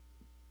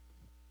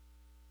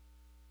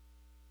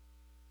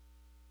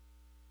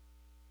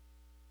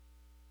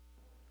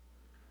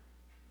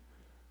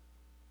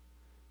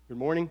Good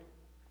morning.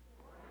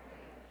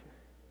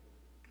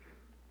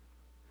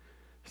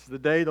 This is the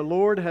day the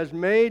Lord has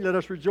made. Let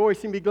us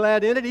rejoice and be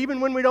glad in it,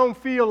 even when we don't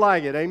feel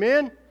like it.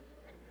 Amen?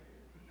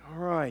 All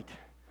right.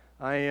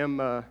 I am,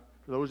 for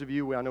those of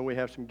you, I know we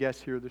have some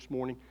guests here this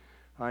morning.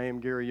 I am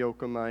Gary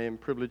Yoakum. I am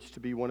privileged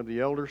to be one of the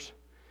elders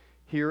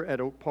here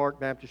at Oak Park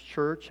Baptist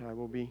Church. I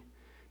will be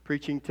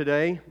preaching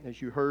today. As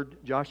you heard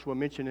Joshua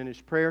mention in his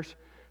prayers,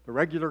 the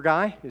regular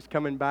guy is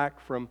coming back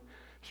from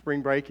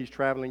spring break. He's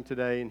traveling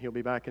today, and he'll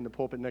be back in the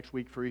pulpit next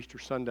week for Easter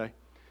Sunday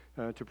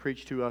to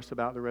preach to us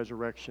about the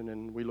resurrection,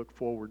 and we look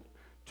forward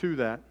to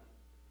that.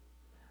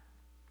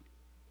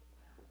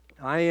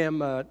 I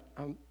am a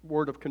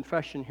word of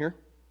confession here.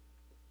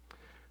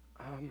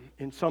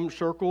 In some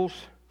circles,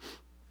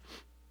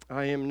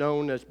 I am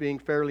known as being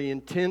fairly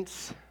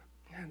intense.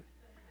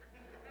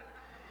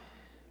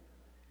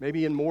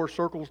 Maybe in more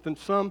circles than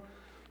some.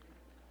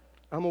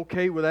 I'm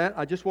okay with that.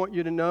 I just want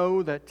you to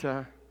know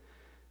that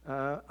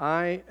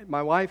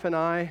my wife and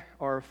I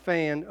are a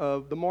fan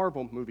of the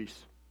Marvel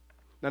movies.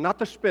 Now, not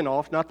the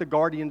spin-off, not the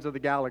Guardians of the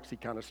Galaxy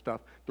kind of stuff,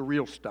 the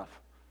real stuff.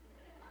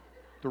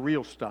 The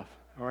real stuff,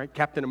 all right?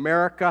 Captain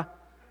America,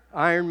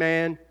 Iron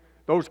Man,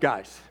 those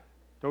guys.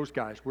 Those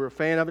guys. We're a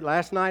fan of it.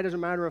 Last night, as a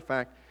matter of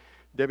fact,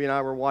 Debbie and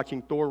I were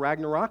watching Thor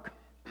Ragnarok.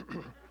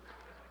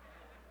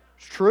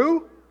 It's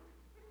true.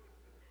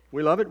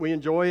 We love it. We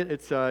enjoy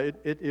it.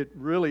 It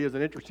really is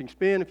an interesting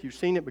spin if you've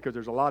seen it, because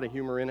there's a lot of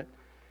humor in it.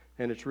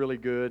 And it's really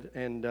good.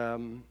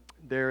 And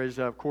there is,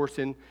 of course,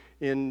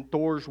 in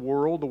Thor's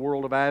world, the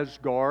world of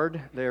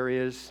Asgard, there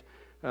is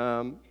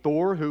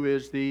Thor, who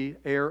is the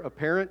heir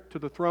apparent to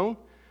the throne.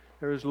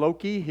 There is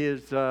Loki,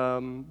 his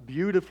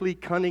beautifully,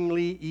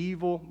 cunningly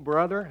evil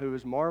brother, who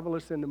is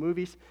marvelous in the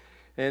movies.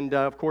 And,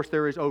 of course,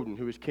 there is Odin,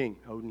 who is king.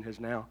 Odin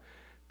has now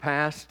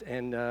passed.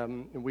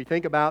 And we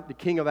think about the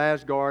king of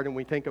Asgard, and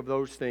we think of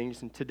those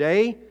things. And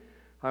today,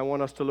 I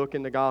want us to look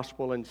in the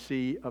gospel and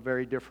see a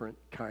very different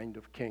kind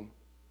of king.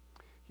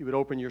 You would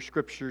open your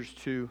scriptures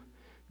to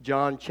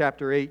John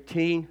chapter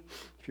 18.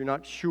 If you're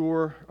not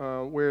sure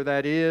where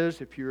that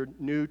is, if you're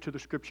new to the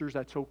scriptures,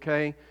 that's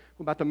okay.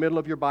 Go about the middle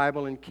of your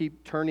Bible and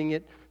keep turning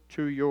it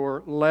to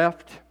your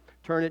left.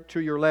 Turn it to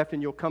your left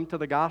and you'll come to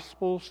the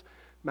Gospels,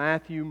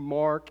 Matthew,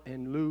 Mark,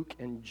 and Luke,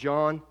 and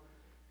John.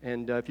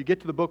 And if you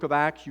get to the book of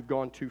Acts, you've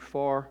gone too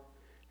far.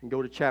 And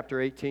go to chapter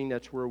 18.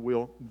 That's where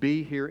we'll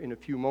be here in a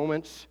few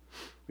moments.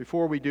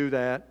 Before we do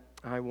that,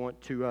 I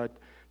want to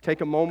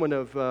take a moment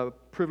of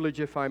privilege,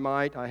 if I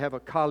might. I have a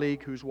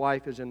colleague whose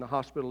wife is in the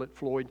hospital at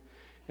Floyd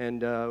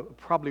and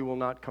probably will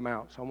not come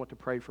out. So I want to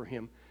pray for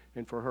him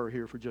and for her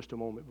here for just a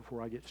moment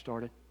before I get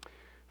started.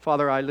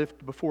 Father, I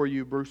lift before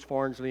you Bruce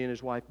Farnsley and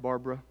his wife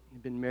Barbara.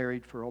 They've been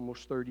married for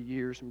almost 30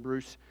 years. And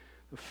Bruce,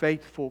 a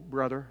faithful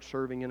brother,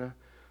 serving in a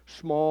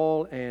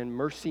small and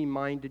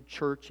mercy-minded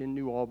church in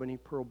New Albany,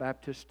 Pearl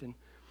Baptist.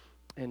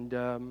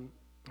 And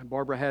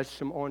Barbara has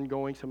some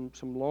ongoing,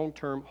 some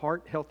long-term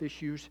heart health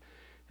issues.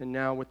 And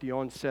now with the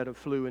onset of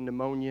flu and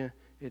pneumonia,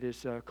 it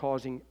is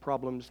causing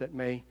problems that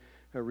may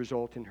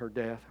result in her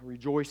death. I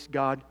rejoice,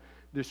 God,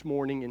 this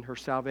morning in her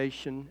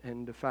salvation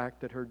and the fact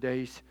that her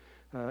days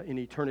in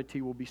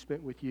eternity will be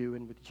spent with you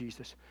and with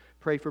Jesus.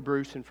 Pray for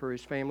Bruce and for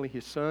his family.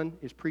 His son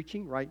is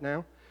preaching right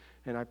now,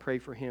 and I pray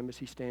for him as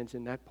he stands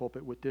in that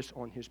pulpit with this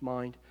on his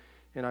mind.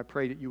 And I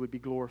pray that you would be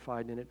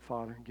glorified in it,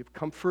 Father. Give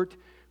comfort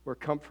where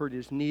comfort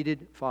is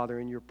needed, Father,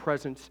 in your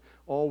presence,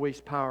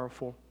 always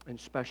powerful and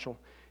special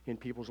in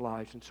people's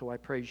lives. And so I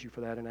praise you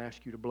for that and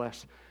ask you to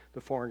bless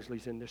the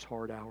Farnsleys in this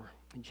hard hour.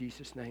 In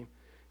Jesus' name,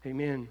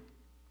 amen.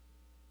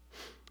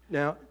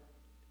 Now,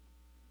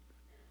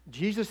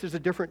 Jesus is a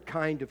different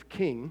kind of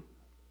king,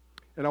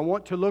 and I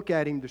want to look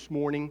at him this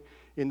morning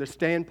in the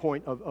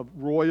standpoint of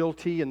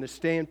royalty and the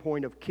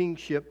standpoint of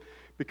kingship,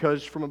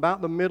 because from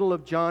about the middle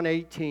of John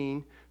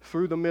 18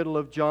 through the middle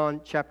of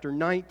John chapter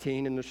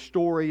 19, in the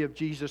story of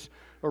Jesus'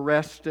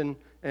 arrest and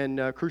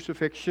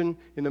crucifixion,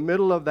 in the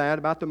middle of that,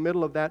 about the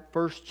middle of that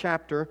first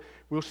chapter,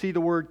 we'll see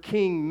the word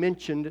king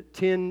mentioned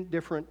 10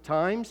 different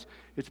times.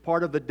 It's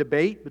part of the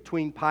debate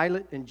between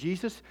Pilate and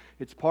Jesus.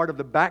 It's part of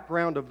the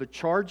background of the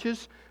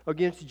charges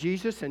against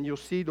Jesus, and you'll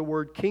see the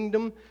word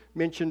kingdom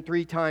mentioned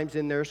 3 times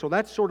in there. So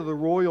that's sort of the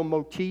royal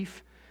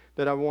motif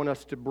that I want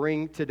us to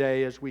bring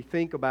today as we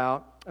think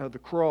about the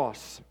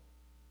cross.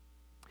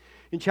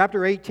 In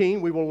chapter 18,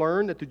 we will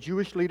learn that the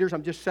Jewish leaders,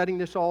 I'm just setting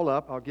this all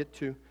up, I'll get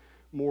to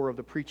more of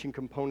the preaching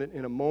component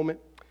in a moment.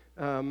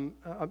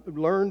 I've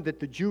learned that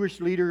the Jewish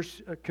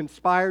leaders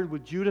conspired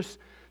with Judas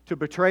to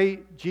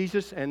betray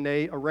Jesus, and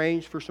they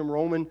arranged for some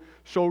Roman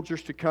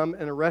soldiers to come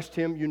and arrest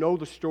him. You know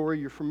the story,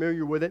 you're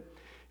familiar with it.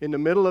 In the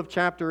middle of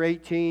chapter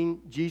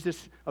 18,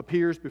 Jesus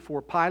appears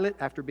before Pilate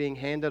after being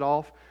handed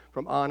off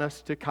from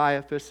Annas to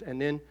Caiaphas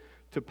and then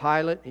to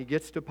Pilate. He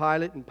gets to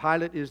Pilate, and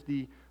Pilate is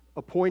the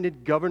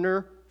appointed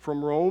governor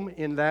from Rome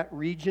in that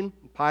region.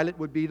 Pilate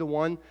would be the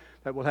one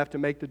that will have to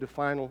make the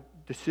final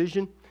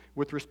decision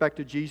with respect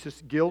to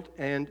Jesus' guilt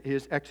and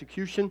his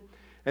execution.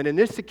 And in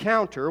this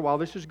encounter, while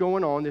this is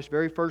going on, this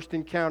very first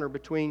encounter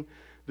between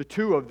the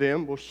two of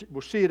them.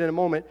 We'll see it in a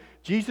moment.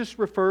 Jesus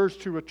refers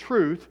to a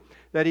truth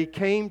that he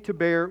came to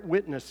bear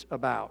witness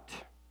about.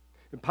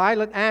 And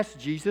Pilate asked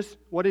Jesus,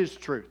 what is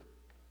truth?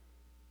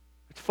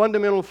 It's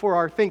fundamental for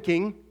our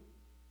thinking.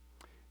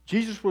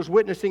 Jesus was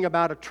witnessing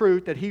about a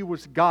truth that he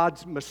was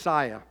God's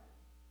Messiah,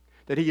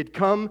 that he had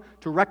come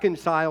to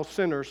reconcile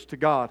sinners to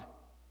God.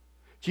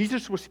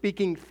 Jesus was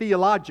speaking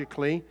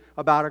theologically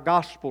about a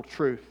gospel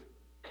truth.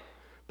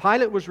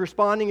 Pilate was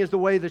responding as the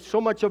way that so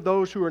much of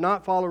those who are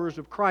not followers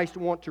of Christ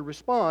want to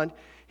respond.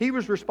 He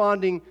was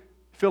responding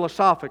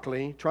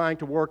philosophically, trying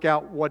to work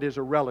out what is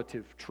a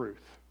relative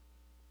truth.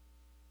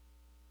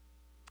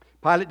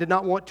 Pilate did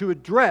not want to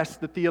address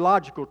the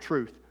theological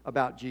truth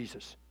about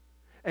Jesus.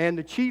 And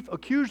the chief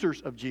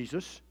accusers of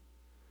Jesus,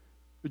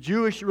 the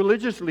Jewish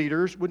religious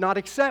leaders, would not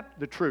accept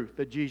the truth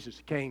that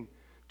Jesus came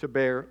to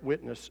bear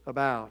witness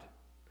about.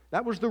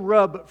 That was the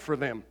rub for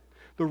them.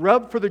 The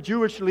rub for the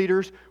Jewish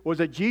leaders was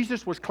that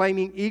Jesus was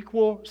claiming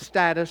equal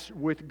status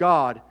with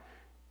God.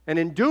 And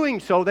in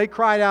doing so, they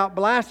cried out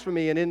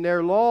blasphemy. And in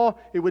their law,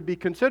 it would be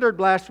considered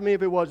blasphemy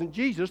if it wasn't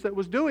Jesus that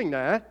was doing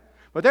that.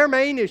 But their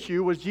main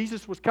issue was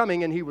Jesus was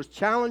coming and he was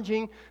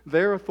challenging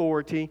their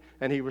authority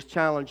and he was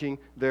challenging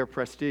their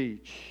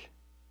prestige.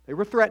 They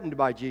were threatened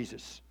by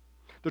Jesus.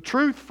 The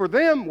truth for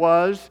them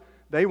was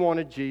they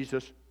wanted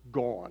Jesus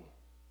gone.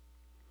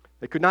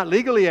 They could not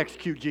legally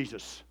execute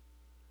Jesus,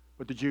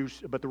 but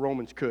the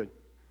Romans could.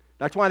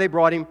 That's why they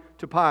brought him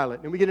to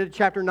Pilate. And we get into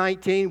chapter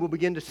 19, we'll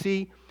begin to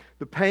see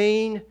the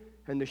pain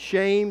and the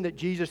shame that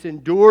Jesus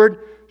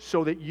endured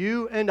so that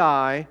you and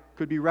I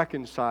could be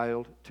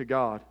reconciled to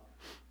God.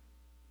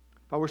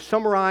 If I were to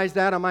summarize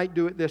that, I might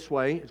do it this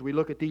way as we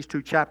look at these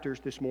two chapters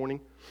this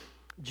morning.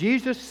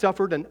 Jesus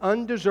suffered an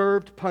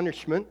undeserved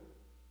punishment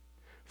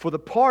for the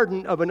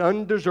pardon of an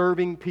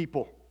undeserving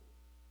people.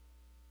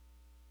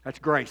 That's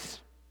grace.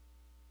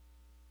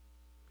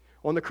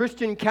 On the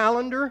Christian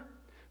calendar,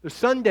 the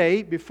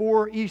Sunday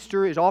before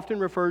Easter is often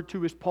referred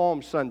to as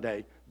Palm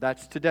Sunday.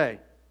 That's today.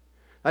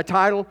 That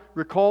title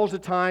recalls a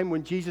time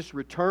when Jesus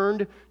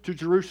returned to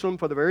Jerusalem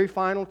for the very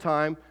final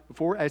time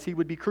before, as he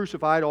would be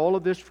crucified, all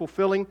of this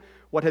fulfilling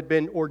what had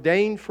been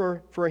ordained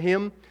for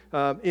him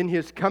in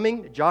his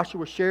coming.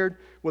 Joshua shared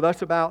with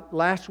us about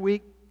last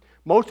week.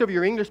 Most of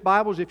your English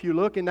Bibles, if you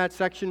look in that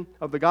section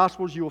of the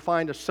Gospels, you will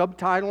find a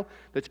subtitle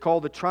that's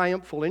called the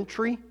Triumphal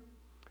Entry.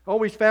 I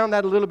always found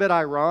that a little bit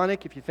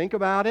ironic if you think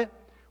about it.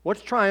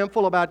 What's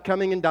triumphal about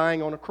coming and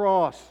dying on a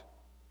cross?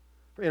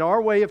 In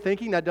our way of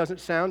thinking, that doesn't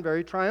sound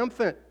very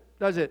triumphant,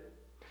 does it?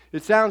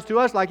 It sounds to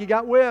us like he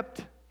got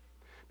whipped.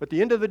 But at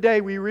the end of the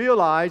day, we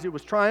realize it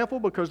was triumphal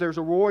because there's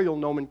a royal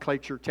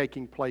nomenclature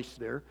taking place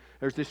there.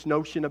 There's this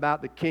notion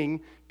about the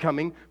king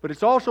coming. But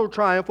it's also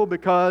triumphal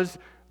because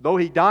though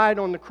he died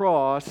on the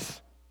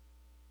cross,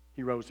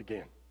 he rose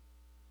again.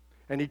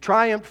 And he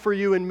triumphed for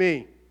you and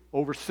me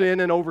over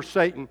sin and over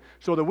Satan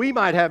so that we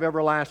might have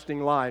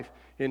everlasting life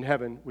in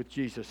heaven with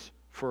Jesus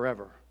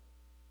forever.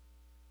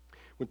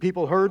 When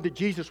people heard that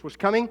Jesus was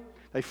coming,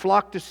 they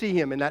flocked to see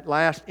him in that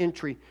last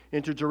entry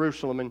into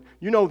Jerusalem. And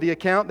you know the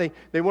account.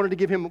 They wanted to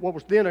give him what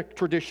was then a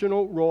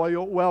traditional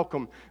royal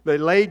welcome. They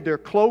laid their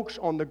cloaks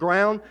on the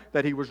ground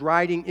that he was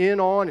riding in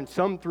on, and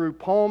some threw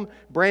palm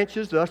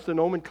branches, thus the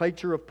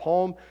nomenclature of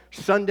Palm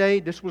Sunday.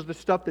 This was the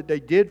stuff that they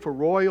did for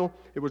royal.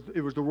 It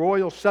was the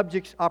royal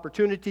subjects'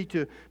 opportunity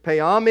to pay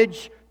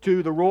homage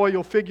to the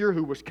royal figure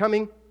who was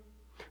coming.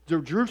 The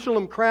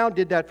Jerusalem crowd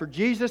did that for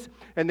Jesus,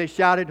 and they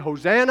shouted,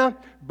 "Hosanna,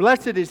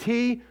 blessed is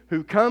he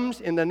who comes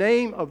in the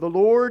name of the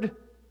Lord."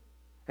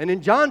 And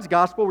in John's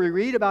Gospel, we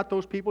read about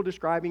those people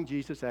describing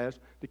Jesus as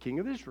the King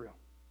of Israel.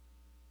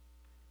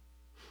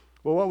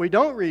 Well, what we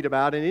don't read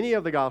about in any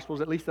of the Gospels,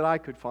 at least that I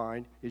could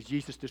find, is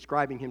Jesus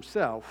describing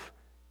himself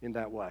in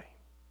that way.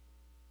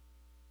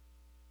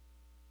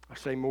 I'll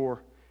say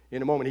more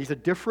in a moment. He's a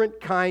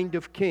different kind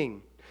of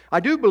king. I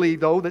do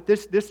believe, though, that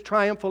this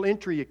triumphal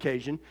entry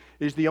occasion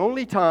is the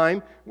only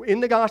time in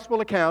the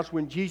gospel accounts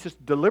when Jesus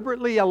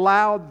deliberately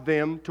allowed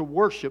them to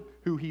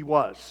worship who he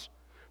was.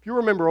 If you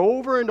remember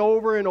over and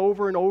over and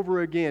over and over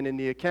again in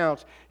the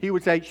accounts, he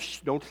would say, "Shh,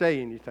 don't say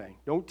anything.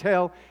 Don't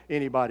tell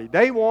anybody."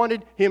 They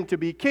wanted him to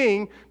be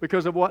king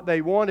because of what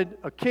they wanted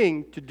a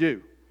king to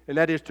do, and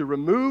that is to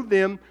remove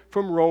them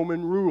from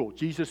Roman rule.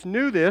 Jesus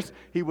knew this.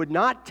 He would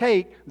not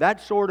take that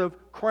sort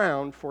of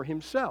crown for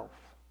himself.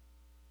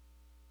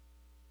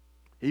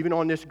 Even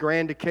on this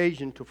grand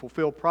occasion to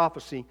fulfill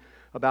prophecy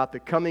about the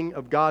coming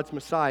of God's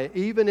Messiah,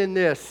 even in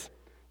this,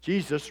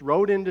 Jesus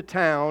rode into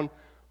town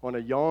on a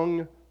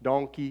young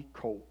donkey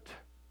colt.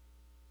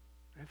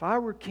 If I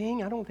were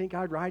king, I don't think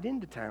I'd ride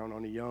into town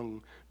on a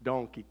young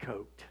donkey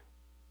colt.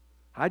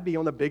 I'd be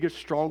on the biggest,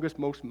 strongest,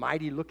 most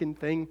mighty-looking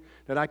thing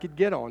that I could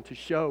get on to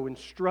show and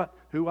strut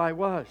who I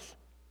was.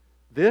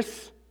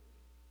 This,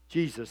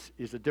 Jesus,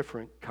 is a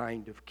different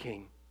kind of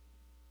king.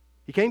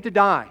 He came to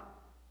die.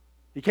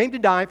 He came to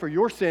die for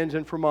your sins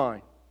and for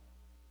mine.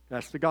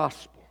 That's the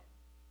gospel.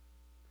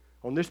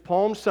 On this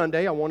Palm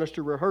Sunday, I want us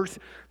to rehearse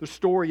the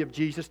story of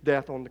Jesus'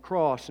 death on the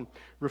cross and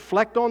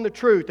reflect on the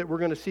truth that we're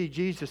going to see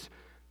Jesus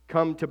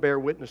come to bear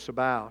witness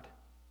about.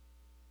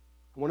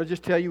 I want to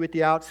just tell you at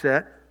the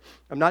outset,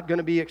 I'm not going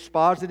to be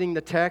expositing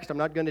the text. I'm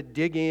not going to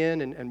dig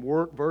in and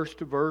work verse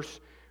to verse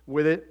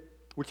with it,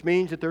 which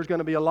means that there's going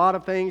to be a lot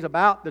of things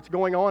that's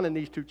going on in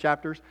these two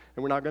chapters,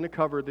 and we're not going to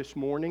cover this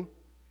morning.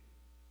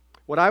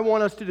 What I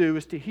want us to do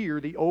is to hear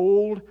the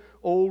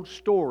old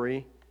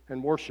story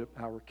and worship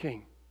our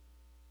King.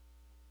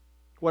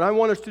 What I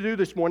want us to do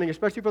this morning,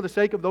 especially for the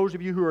sake of those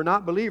of you who are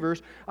not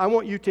believers, I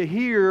want you to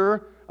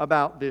hear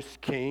about this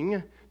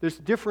King, this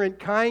different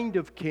kind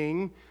of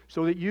King,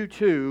 so that you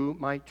too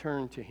might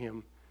turn to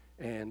Him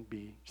and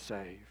be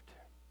saved.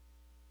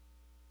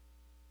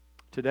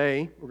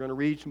 Today, we're going to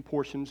read some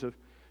portions of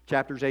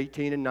chapters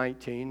 18 and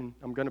 19.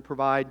 I'm going to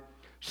provide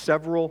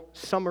several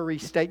summary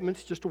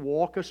statements just to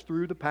walk us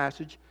through the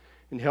passage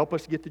and help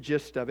us get the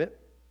gist of it.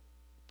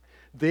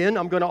 Then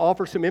I'm going to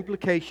offer some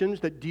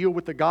implications that deal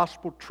with the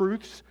gospel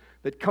truths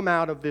that come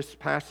out of this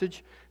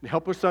passage and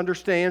help us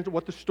understand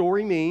what the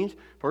story means.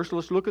 First,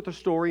 let's look at the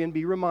story and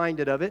be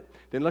reminded of it.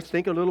 Then let's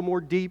think a little more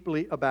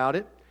deeply about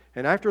it.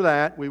 And after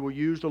that, we will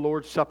use the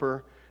Lord's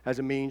Supper as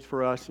a means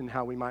for us in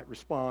how we might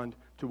respond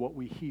to what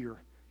we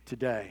hear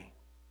today.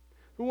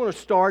 We want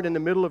to start in the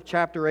middle of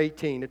chapter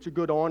 18. It's a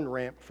good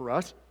on-ramp for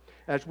us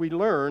as we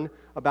learn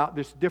about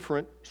this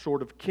different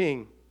sort of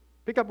king.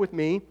 Pick up with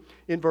me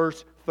in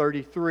verse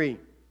 33.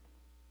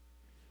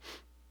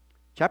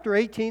 Chapter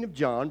 18 of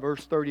John,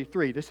 verse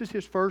 33. This is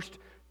his first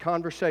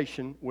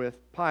conversation with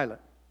Pilate.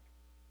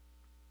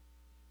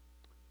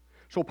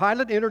 So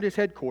Pilate entered his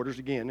headquarters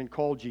again and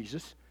called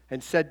Jesus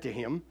and said to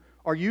him,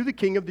 "Are you the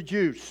king of the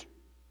Jews?"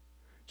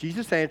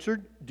 Jesus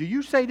answered, "Do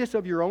you say this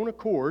of your own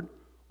accord,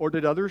 or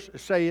did others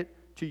say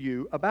it to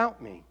you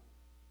about me?"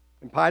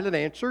 And Pilate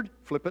answered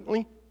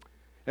flippantly,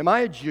 "Am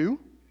I a Jew?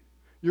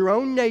 Your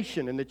own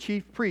nation and the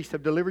chief priests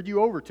have delivered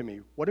you over to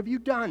me. What have you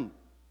done?"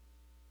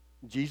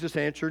 Jesus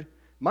answered,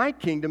 "My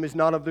kingdom is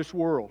not of this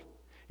world.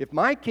 If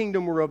my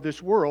kingdom were of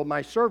this world,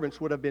 my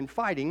servants would have been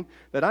fighting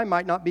that I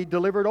might not be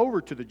delivered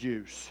over to the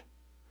Jews.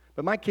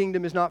 But my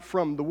kingdom is not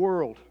from the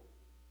world."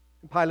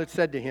 And Pilate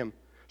said to him,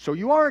 "So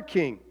you are a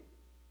king?"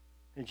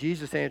 And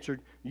Jesus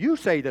answered, "You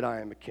say that I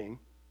am a king.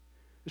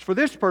 It's for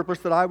this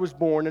purpose that I was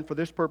born, and for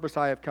this purpose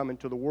I have come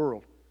into the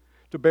world,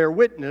 to bear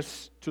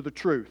witness to the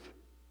truth.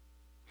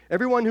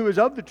 Everyone who is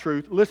of the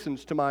truth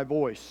listens to my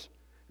voice."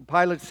 And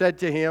Pilate said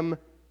to him,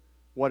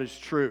 "What is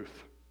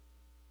truth?"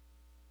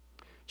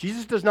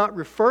 Jesus does not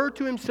refer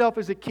to himself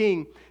as a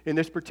king in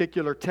this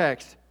particular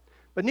text,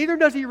 but neither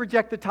does he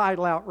reject the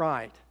title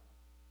outright.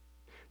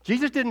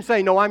 Jesus didn't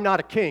say, "No, I'm not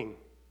a king."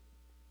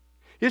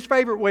 His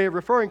favorite way of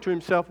referring to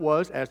himself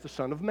was as the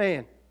Son of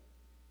Man.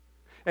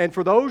 And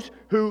for those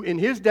who in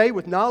his day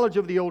with knowledge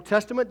of the Old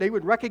Testament, they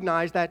would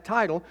recognize that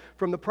title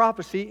from the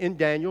prophecy in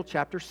Daniel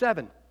chapter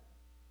 7.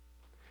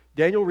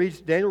 Daniel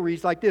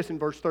reads like this in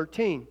verse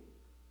 13.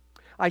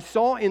 "I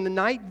saw in the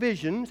night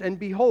visions, and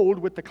behold,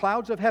 with the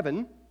clouds of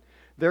heaven,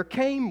 there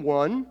came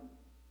one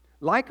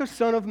like a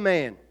son of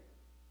man.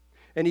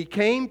 And he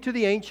came to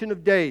the Ancient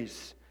of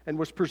Days and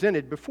was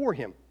presented before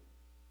him.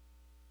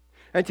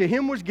 And to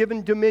him was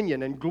given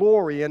dominion and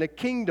glory and a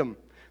kingdom,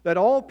 that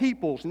all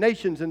peoples,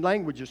 nations, and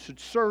languages should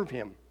serve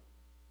him.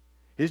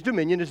 His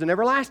dominion is an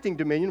everlasting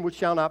dominion which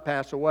shall not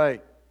pass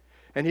away,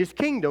 and his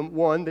kingdom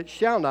one that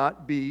shall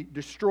not be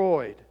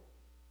destroyed."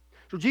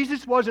 So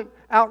Jesus wasn't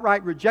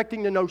outright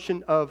rejecting the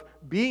notion of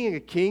being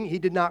a king. He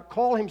did not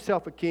call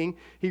himself a king.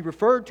 He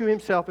referred to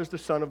himself as the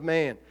Son of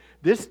Man.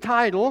 This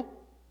title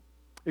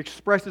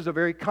expresses a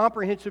very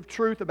comprehensive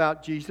truth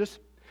about Jesus,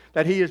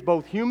 that he is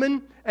both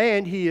human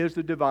and he is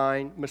the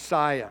divine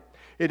Messiah.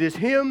 It is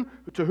him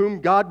to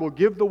whom God will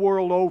give the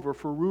world over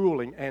for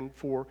ruling and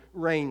for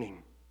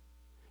reigning.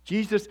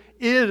 Jesus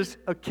is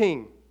a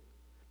king,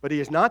 but he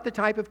is not the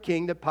type of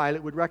king that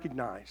Pilate would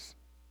recognize.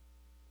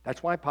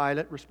 That's why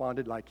Pilate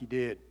responded like he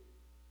did.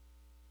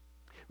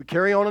 We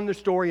carry on in the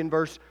story in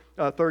verse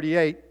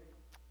 38.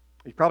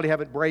 You probably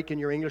have a break in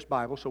your English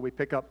Bible, so we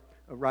pick up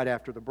right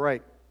after the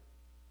break.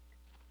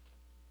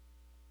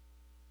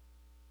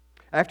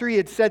 After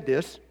Pilate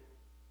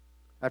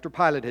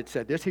had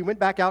said this, he went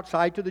back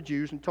outside to the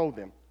Jews and told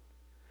them,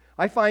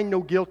 "I find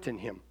no guilt in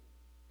him,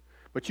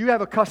 but you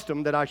have a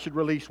custom that I should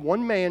release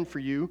one man for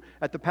you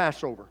at the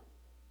Passover.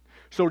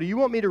 So do you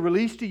want me to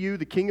release to you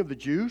the king of the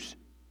Jews?"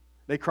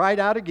 They cried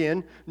out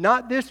again,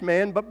 "Not this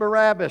man, but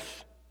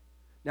Barabbas."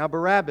 Now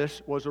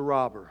Barabbas was a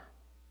robber.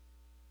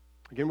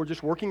 Again, we're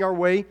just working our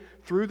way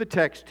through the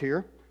text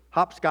here,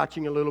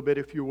 hopscotching a little bit,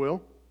 if you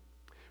will.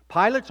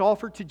 Pilate's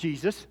offer to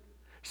Jesus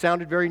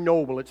sounded very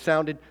noble. It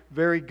sounded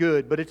very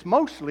good, but it's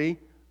mostly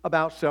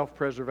about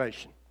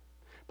self-preservation.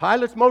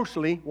 Pilate's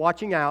mostly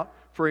watching out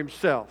for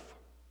himself.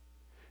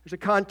 There's a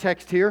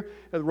context here.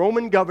 The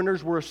Roman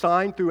governors were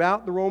assigned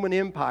throughout the Roman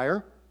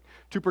Empire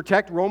to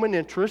protect Roman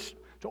interests,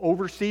 to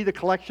oversee the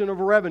collection of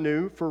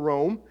revenue for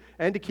Rome,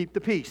 and to keep the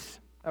peace.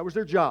 That was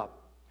their job.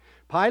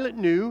 Pilate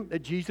knew that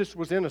Jesus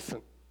was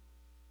innocent.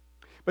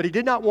 But he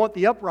did not want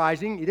the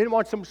uprising, he didn't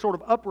want some sort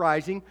of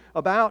uprising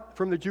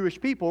from the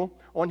Jewish people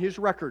on his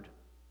record.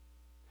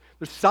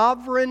 The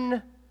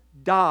sovereign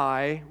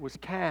die was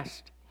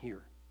cast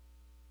here.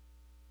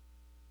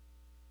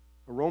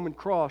 A Roman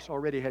cross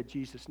already had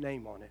Jesus'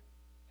 name on it.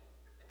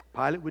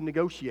 Pilate would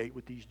negotiate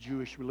with these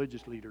Jewish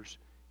religious leaders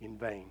in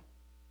vain.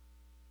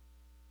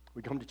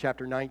 We come to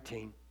chapter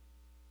 19,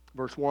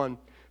 verse 1.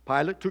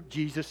 Pilate took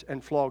Jesus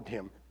and flogged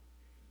him.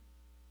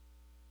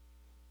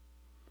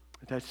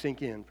 Let that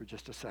sink in for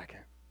just a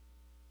second.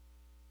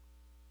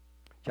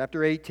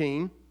 Chapter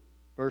 18,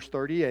 verse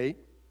 38,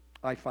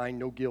 I find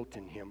no guilt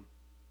in him.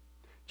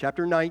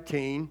 Chapter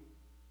 19,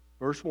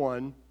 verse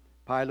 1,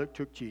 Pilate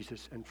took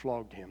Jesus and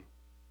flogged him.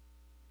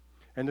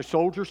 And the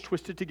soldiers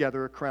twisted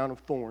together a crown of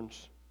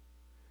thorns.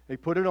 They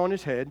put it on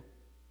his head,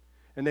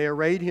 and they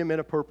arrayed him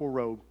in a purple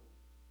robe.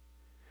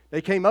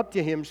 They came up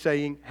to him,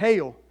 saying,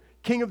 Hail,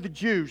 King of the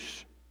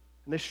Jews!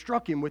 And they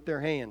struck him with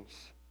their hands.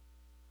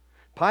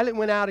 Pilate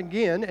went out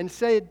again and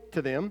said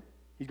to them,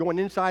 he's going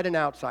inside and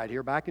outside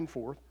here, back and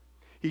forth.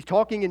 He's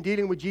talking and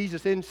dealing with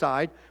Jesus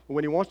inside, but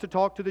when he wants to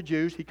talk to the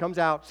Jews, he comes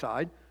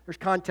outside. There's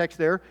context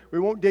there. We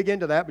won't dig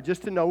into that, but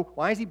just to know,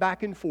 why is he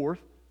back and forth?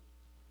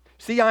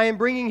 See, I am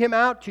bringing him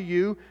out to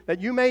you,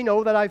 that you may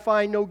know that I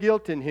find no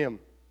guilt in him.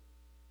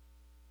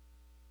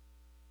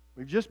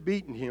 We've just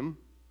beaten him.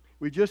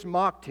 We've just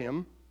mocked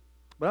him,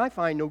 but I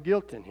find no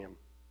guilt in him.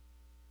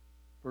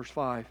 Verse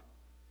 5.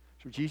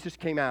 So Jesus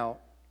came out,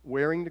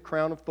 wearing the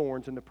crown of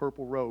thorns and the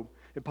purple robe.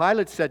 And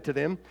Pilate said to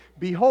them,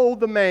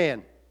 Behold the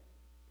man.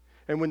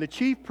 And when the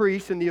chief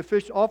priests and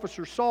the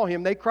officers saw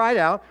him, they cried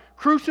out,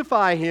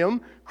 Crucify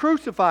him,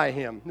 crucify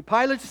him. And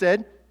Pilate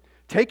said,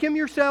 Take him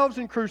yourselves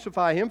and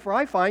crucify him, for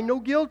I find no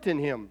guilt in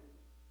him.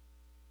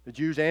 The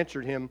Jews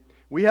answered him,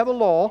 We have a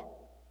law,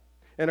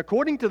 and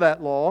according to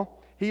that law,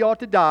 he ought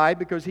to die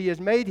because he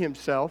has made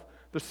himself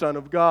the Son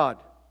of God.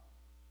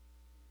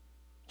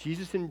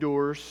 Jesus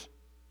endures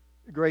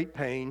great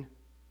pain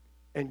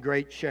and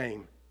great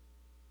shame,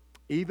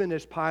 even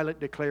as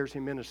Pilate declares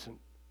him innocent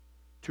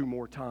 2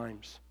 more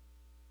times.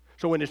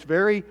 So in this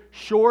very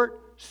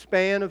short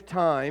span of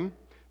time,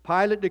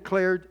 Pilate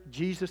declared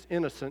Jesus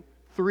innocent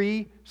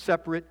 3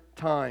 separate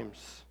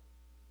times.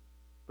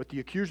 But the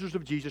accusers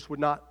of Jesus would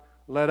not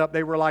let up.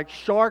 They were like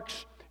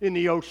sharks in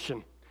the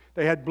ocean.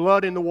 They had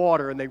blood in the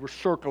water, and they were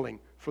circling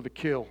for the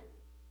kill.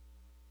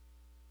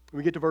 When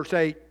we get to verse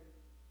 8,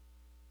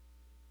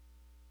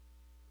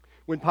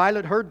 when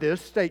Pilate heard this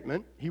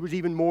statement, he was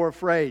even more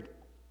afraid.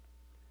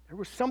 There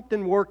was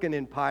something working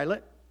in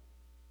Pilate.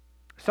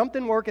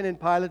 Something working in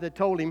Pilate that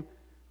told him,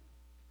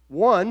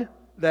 1,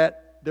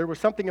 that there was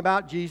something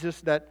about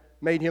Jesus that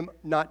made him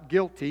not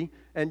guilty,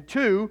 and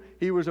 2,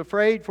 he was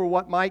afraid for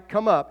what might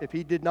come up if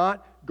he did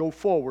not go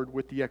forward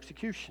with the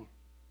execution.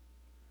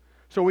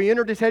 So he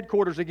entered his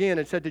headquarters again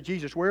and said to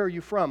Jesus, Where are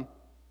you from?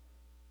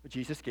 But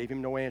Jesus gave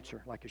him no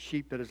answer. Like a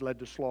sheep that is led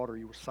to slaughter,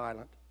 he was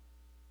silent.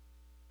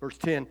 Verse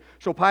 10,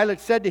 So Pilate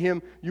said to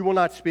him, You will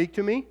not speak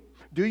to me?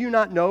 Do you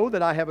not know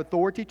that I have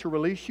authority to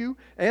release you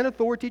and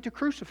authority to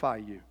crucify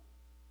you?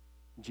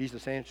 And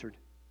Jesus answered,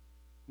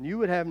 You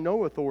would have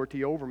no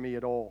authority over me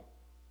at all,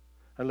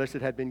 unless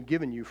it had been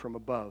given you from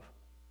above.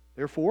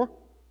 Therefore,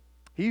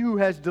 he who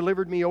has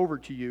delivered me over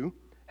to you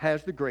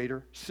has the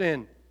greater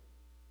sin.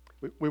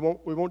 We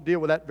won't deal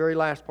with that very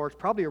last part.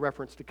 It's probably a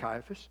reference to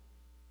Caiaphas.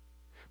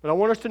 But I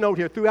want us to note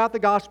here, throughout the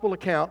gospel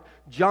account,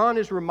 John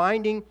is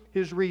reminding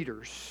his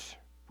readers.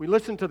 If we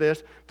listen to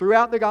this,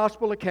 throughout the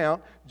gospel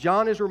account,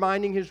 John is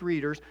reminding his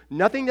readers,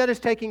 nothing that is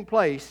taking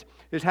place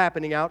is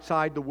happening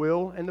outside the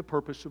will and the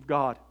purpose of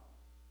God.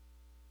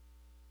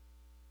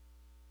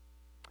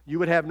 You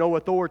would have no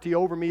authority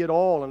over me at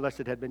all unless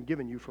it had been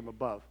given you from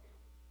above.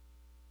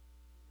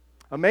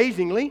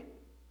 Amazingly,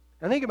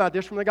 and think about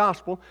this from the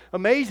gospel,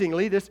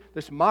 amazingly, this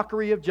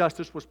mockery of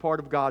justice was part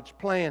of God's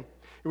plan.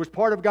 It was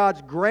part of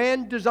God's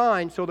grand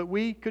design so that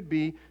we could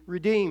be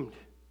redeemed.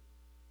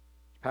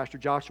 Pastor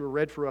Joshua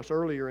read for us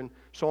earlier in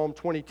Psalm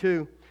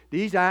 22.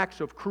 These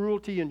acts of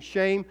cruelty and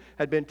shame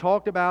had been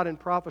talked about and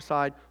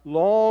prophesied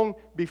long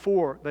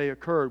before they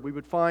occurred. We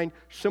would find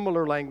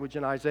similar language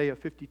in Isaiah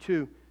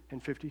 52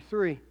 and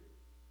 53.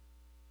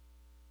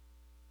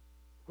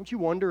 Don't you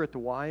wonder at the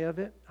why of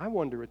it? I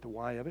wonder at the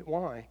why of it.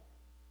 Why?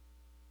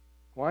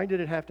 Why did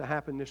it have to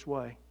happen this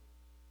way?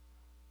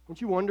 Don't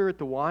you wonder at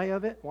the why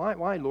of it?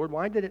 Why, Lord?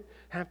 Why did it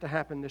have to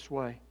happen this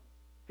way?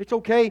 It's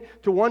okay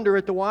to wonder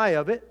at the why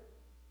of it,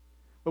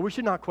 but we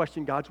should not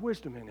question God's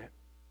wisdom in it.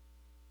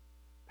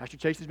 Pastor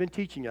Chase has been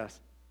teaching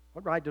us,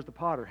 what right does the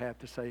potter have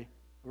to say,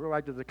 what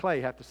right does the clay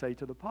have to say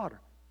to the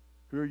potter?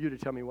 Who are you to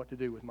tell me what to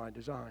do with my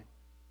design?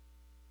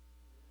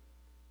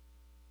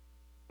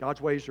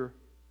 God's ways are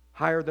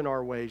higher than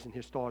our ways, and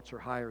His thoughts are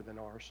higher than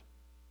ours.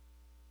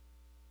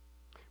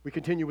 We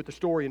continue with the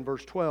story in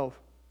verse 12.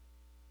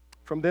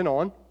 From then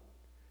on,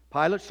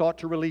 Pilate sought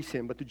to release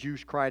him, but the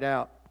Jews cried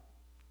out.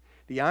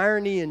 The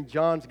irony in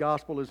John's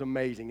gospel is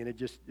amazing, and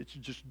it's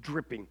just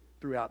dripping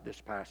throughout this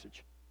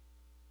passage.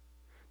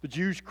 The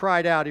Jews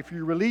cried out, If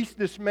you release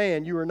this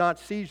man, you are not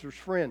Caesar's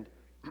friend.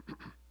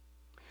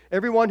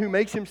 Everyone who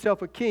makes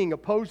himself a king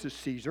opposes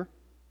Caesar.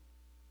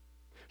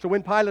 So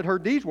when Pilate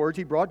heard these words,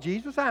 he brought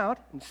Jesus out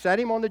and sat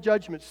him on the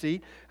judgment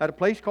seat at a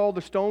place called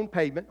the Stone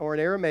Pavement, or in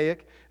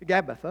Aramaic,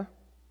 Gabbatha.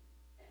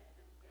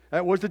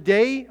 That was the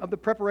day of the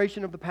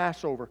preparation of the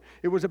Passover.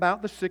 It was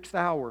about the 6th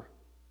hour.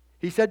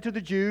 He said to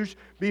the Jews,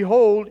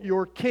 "Behold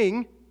your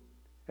king."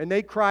 And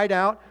they cried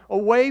out,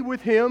 "Away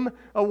with him,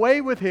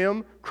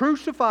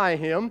 crucify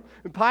him."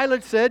 And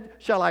Pilate said,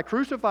 "Shall I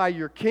crucify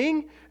your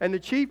king?" And the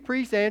chief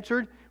priests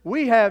answered,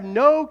 "We have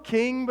no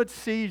king but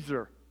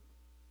Caesar."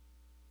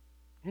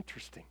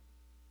 Interesting.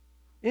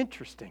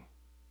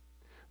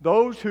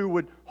 Those who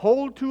would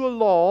hold to a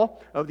law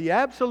of the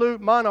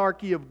absolute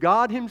monarchy of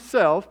God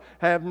Himself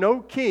have no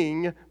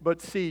king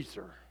but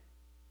Caesar.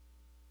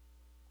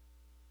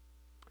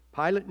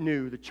 Pilate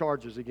knew the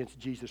charges against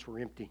Jesus were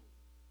empty,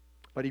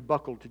 but he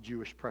buckled to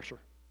Jewish pressure.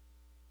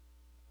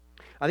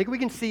 I think we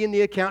can see in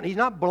the account he's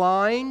not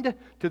blind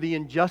to the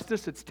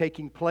injustice that's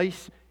taking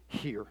place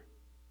here.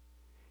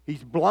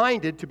 He's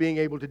blinded to being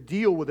able to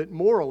deal with it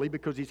morally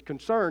because he's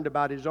concerned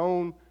about his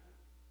own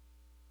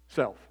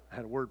self. I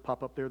had a word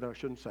pop up there that I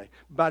shouldn't say.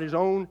 About his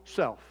own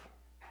self.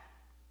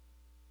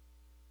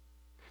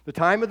 The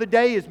time of the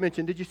day is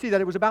mentioned. Did you see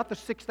that? It was about the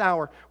 6th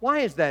hour. Why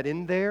is that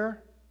in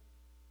there?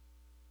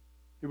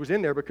 It was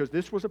in there because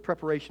this was a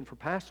preparation for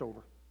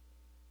Passover.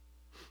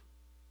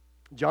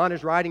 John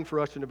is writing for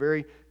us in a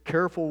very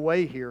careful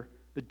way here.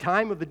 The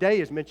time of the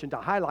day is mentioned to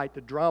highlight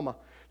the drama.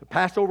 The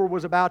Passover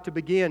was about to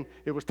begin.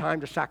 It was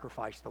time to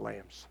sacrifice the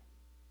lambs.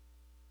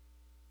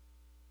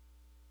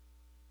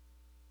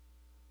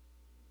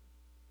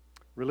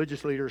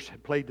 Religious leaders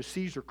had played the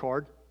Caesar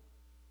card.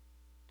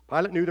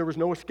 Pilate knew there was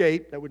no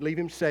escape that would leave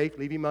him safe,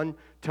 leave him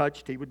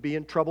untouched. He would be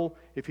in trouble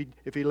if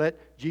he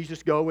let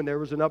Jesus go and there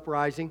was an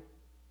uprising.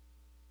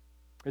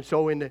 And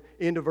so in the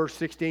end of verse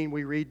 16,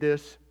 we read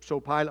this.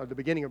 At the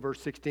beginning of verse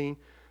 16,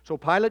 so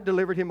Pilate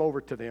delivered him over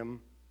to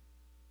them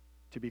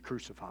to be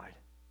crucified.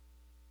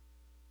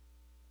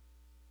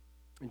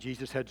 And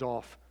Jesus heads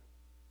off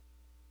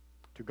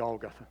to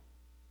Golgotha.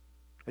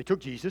 They took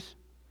Jesus,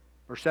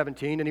 verse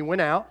 17, and he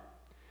went out,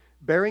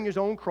 bearing his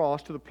own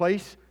cross to the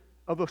place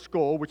of the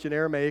skull, which in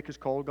Aramaic is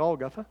called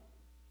Golgotha.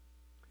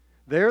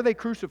 There they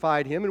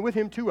crucified him, and with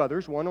him 2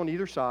 others, one on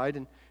either side,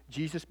 and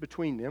Jesus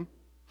between them.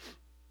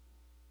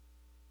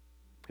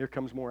 Here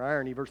comes more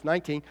irony. Verse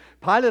 19,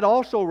 Pilate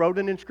also wrote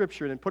an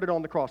inscription and put it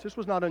on the cross. This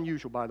was not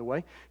unusual, by the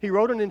way. He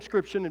wrote an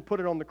inscription and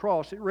put it on the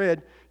cross. It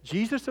read,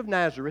 "Jesus of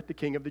Nazareth, the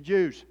King of the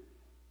Jews."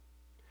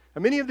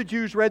 Now, many of the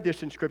Jews read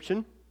this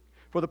inscription,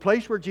 for the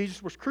place where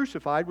Jesus was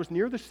crucified was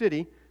near the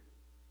city,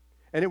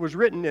 and it was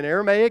written in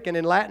Aramaic and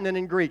in Latin and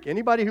in Greek.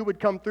 Anybody who would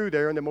come through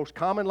there in the most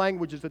common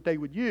languages that they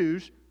would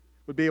use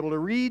would be able to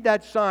read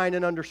that sign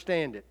and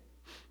understand it.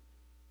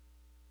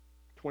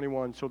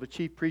 21, so the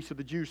chief priests of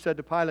the Jews said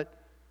to Pilate,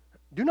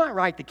 "Do not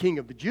write the King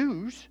of the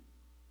Jews.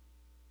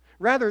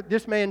 Rather,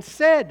 this man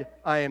said,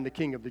 'I am the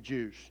King of the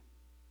Jews,'"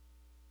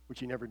 which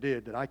he never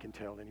did, that I can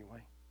tell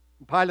anyway.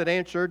 And Pilate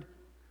answered,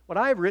 "What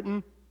I have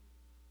written,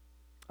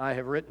 I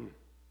have written."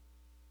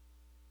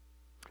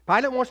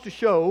 Pilate wants to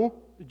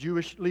show the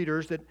Jewish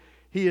leaders that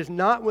he is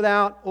not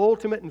without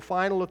ultimate and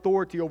final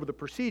authority over the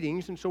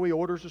proceedings, and so he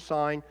orders a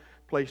sign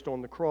placed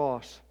on the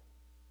cross.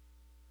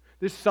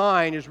 This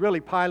sign is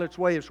really Pilate's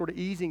way of sort of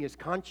easing his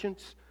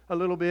conscience a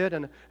little bit,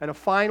 and a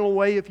final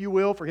way, if you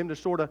will, for him to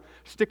sort of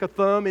stick a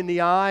thumb in the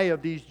eye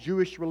of these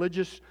Jewish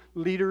religious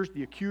leaders,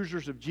 the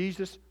accusers of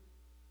Jesus.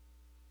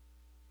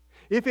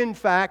 If in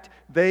fact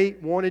they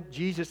wanted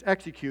Jesus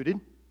executed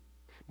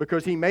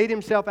because he made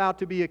himself out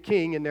to be a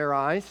king in their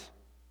eyes,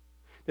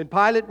 then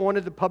Pilate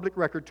wanted the public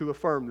record to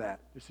affirm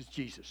that. This is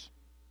Jesus,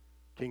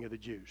 King of the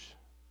Jews.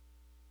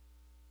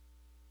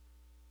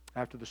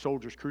 After the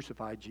soldiers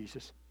crucified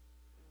Jesus,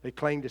 they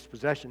claimed his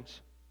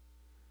possessions.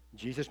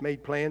 Jesus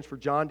made plans for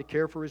John to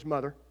care for his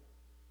mother.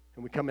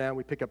 And we come down and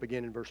we pick up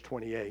again in verse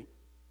 28.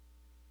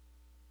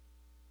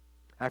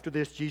 After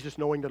this, Jesus,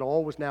 knowing that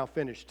all was now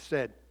finished,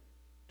 said,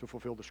 to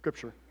fulfill the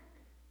scripture,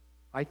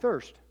 "I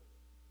thirst."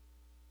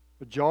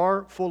 A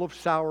jar full of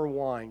sour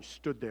wine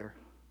stood there.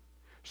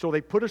 So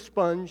they put a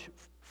sponge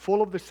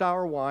full of the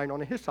sour wine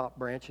on a hyssop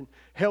branch and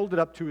held it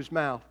up to his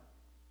mouth.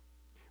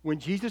 When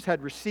Jesus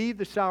had received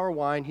the sour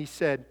wine, he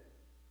said,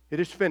 "It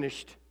is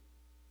finished."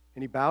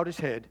 And he bowed his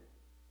head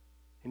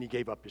and he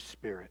gave up his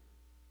spirit.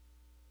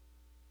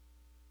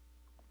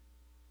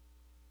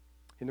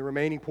 In the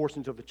remaining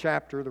portions of the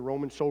chapter, the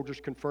Roman soldiers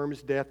confirm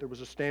his death. There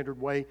was a standard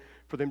way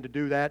for them to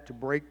do that, to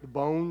break the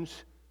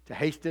bones, to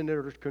hasten it,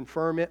 or to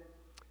confirm it.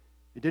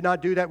 They did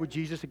not do that with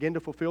Jesus. Again, to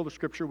fulfill the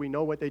scripture, we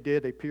know what they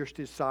did. They pierced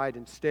his side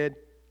instead.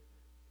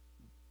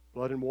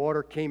 Blood and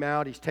water came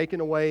out. He's taken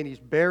away and he's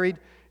buried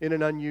in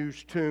an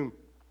unused tomb.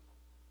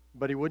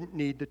 But he wouldn't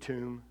need the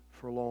tomb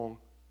for long.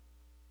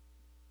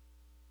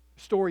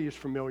 The story is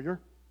familiar.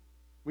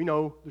 We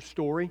know the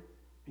story.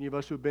 Any of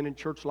us who have been in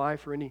church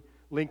life for any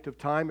length of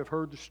time have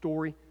heard the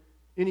story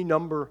any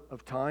number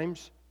of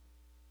times.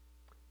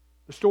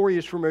 The story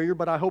is familiar,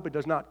 but I hope it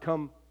does not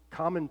come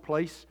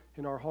commonplace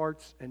in our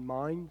hearts and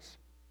minds.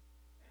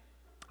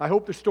 I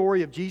hope the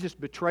story of Jesus'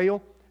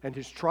 betrayal and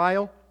his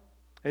trial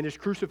and his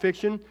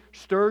crucifixion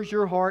stirs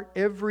your heart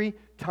every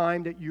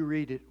time that you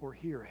read it or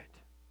hear it.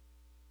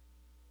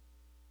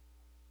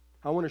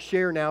 I want to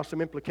share now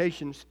some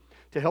implications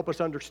to help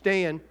us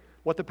understand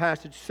what the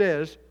passage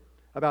says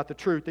about the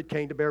truth that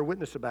Cain to bear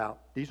witness about.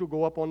 These will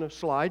go up on the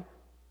slide.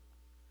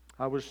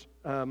 I was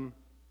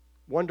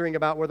wondering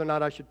about whether or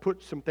not I should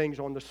put some things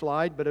on the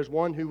slide, but as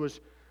one who was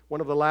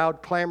one of the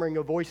loud clamoring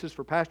of voices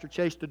for Pastor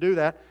Chase to do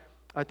that,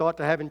 I thought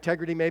to have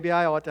integrity, maybe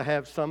I ought to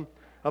have some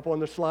up on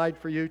the slide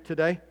for you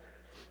today,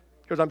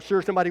 because I'm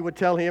sure somebody would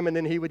tell him and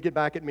then he would get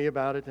back at me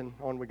about it, and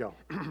on we go.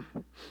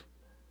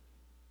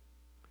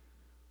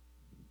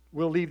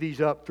 We'll leave these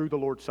up through the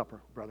Lord's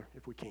Supper, brother,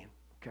 if we can.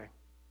 Okay.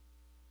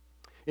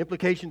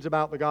 Implications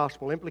about the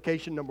gospel.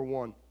 Implication number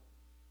 1.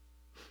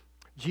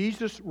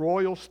 Jesus'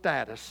 royal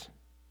status.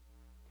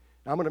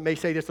 Now, may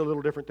say this a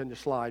little different than the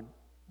slide.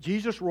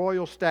 Jesus'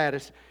 royal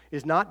status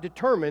is not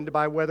determined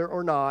by whether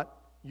or not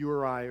you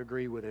or I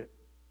agree with it.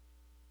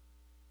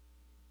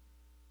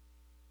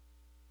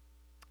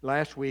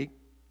 Last week,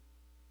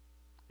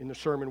 in the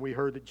sermon, we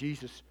heard that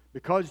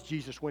because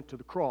Jesus went to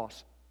the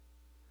cross,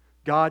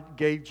 God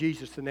gave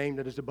Jesus the name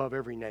that is above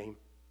every name,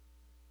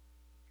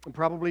 and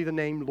probably the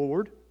name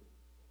Lord.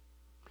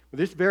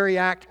 This very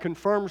act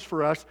confirms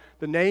for us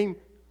the name,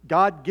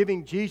 God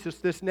giving Jesus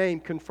this name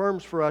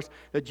confirms for us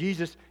that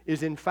Jesus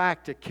is in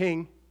fact a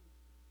king.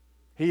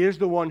 He is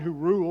the one who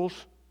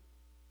rules.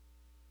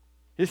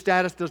 His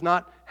status does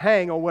not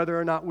hang on whether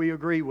or not we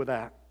agree with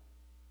that.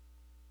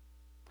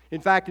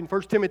 In fact, in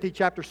 1 Timothy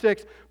chapter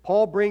 6,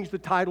 Paul brings the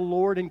title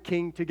Lord and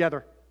King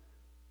together,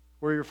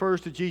 where he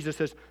refers to Jesus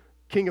as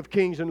King of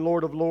Kings and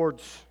Lord of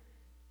Lords.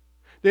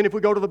 Then if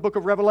we go to the book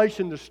of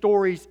Revelation, the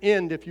stories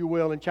end, if you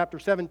will, in chapter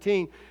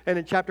 17 and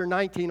in chapter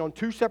 19 on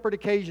 2 separate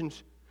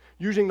occasions,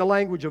 using the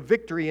language of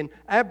victory and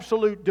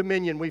absolute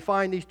dominion. We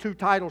find these 2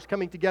 titles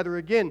coming together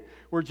again,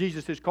 where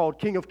Jesus is called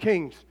King of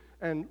Kings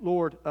and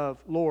Lord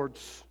of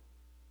Lords.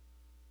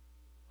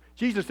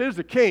 Jesus is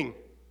a king,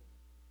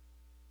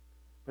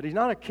 but he's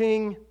not a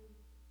king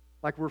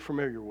like we're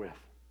familiar with.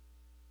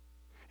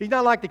 He's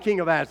not like the king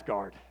of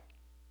Asgard.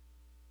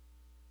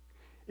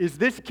 It is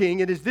this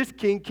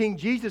king, King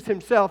Jesus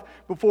himself,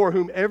 before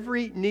whom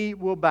every knee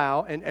will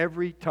bow and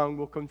every tongue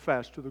will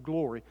confess to the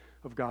glory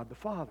of God the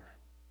Father.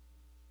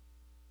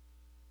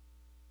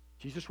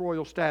 Jesus'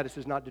 royal status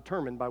is not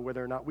determined by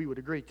whether or not we would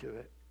agree to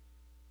it.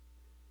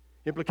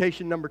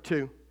 Implication number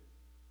 2.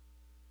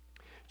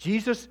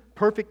 Jesus'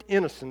 perfect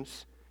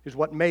innocence is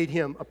what made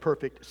him a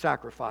perfect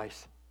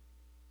sacrifice.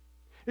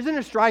 Isn't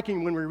it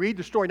striking when we read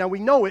the story? Now, we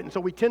know it, and so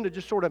we tend to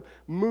just sort of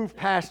move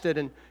past it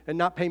and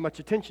not pay much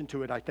attention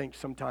to it, I think,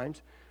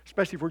 sometimes,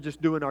 especially if we're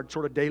just doing our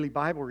sort of daily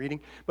Bible reading.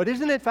 But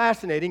isn't it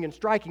fascinating and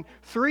striking?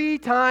 3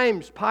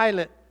 times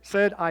Pilate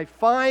said, I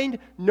find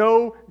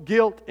no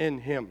guilt in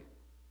him.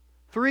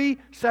 3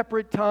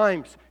 separate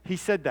times he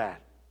said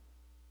that.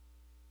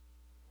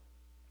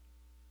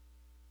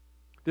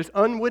 This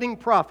unwitting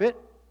prophet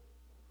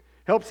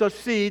helps us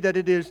see that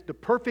it is the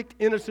perfect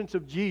innocence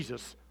of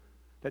Jesus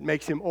that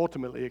makes him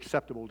ultimately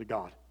acceptable to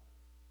God.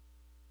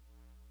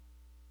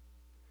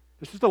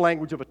 This is the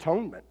language of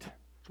atonement.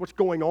 It's what's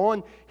going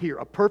on here.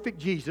 A perfect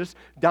Jesus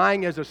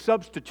dying as a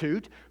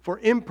substitute for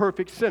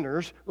imperfect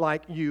sinners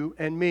like you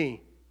and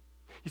me.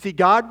 You see,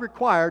 God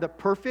required a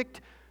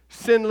perfect,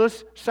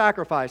 sinless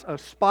sacrifice, a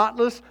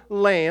spotless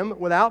lamb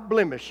without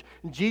blemish.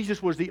 And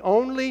Jesus was the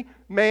only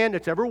man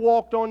that's ever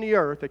walked on the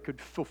earth that could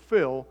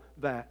fulfill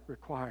that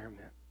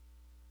requirement.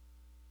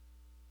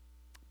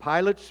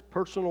 Pilate's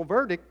personal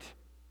verdict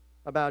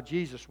about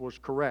Jesus was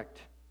correct,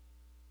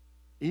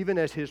 even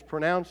as his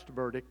pronounced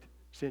verdict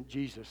sent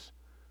Jesus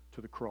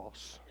to the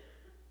cross.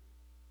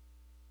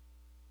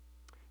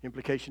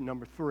 Implication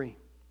number 3.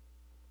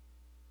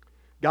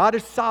 God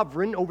is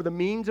sovereign over the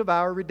means of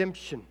our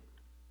redemption.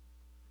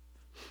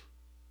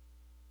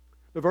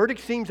 The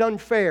verdict seems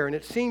unfair and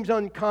it seems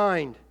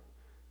unkind,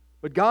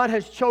 but God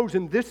has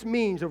chosen this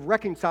means of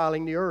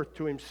reconciling the earth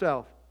to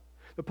himself.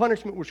 The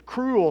punishment was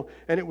cruel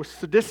and it was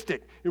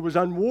sadistic. It was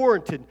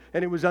unwarranted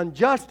and it was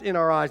unjust in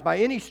our eyes by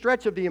any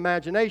stretch of the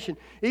imagination,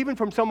 even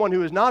from someone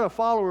who is not a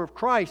follower of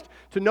Christ.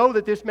 To know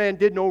that this man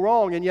did no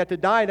wrong and yet to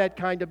die that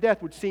kind of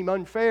death would seem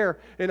unfair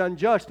and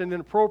unjust and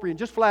inappropriate and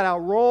just flat out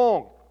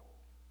wrong.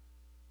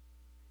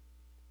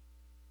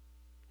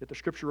 Yet the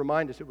Scripture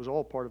reminds us it was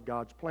all part of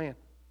God's plan.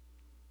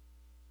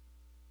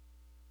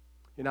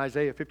 In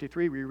Isaiah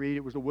 53 we read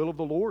it was the will of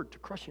the Lord to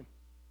crush him.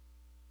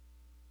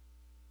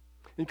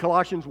 In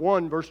Colossians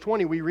 1, verse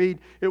 20, we read,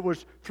 it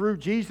was through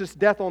Jesus'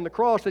 death on the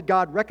cross that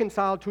God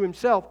reconciled to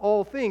himself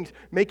all things,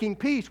 making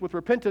peace with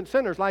repentant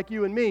sinners like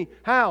you and me.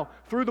 How?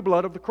 Through the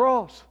blood of the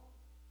cross.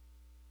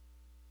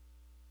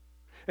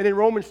 And in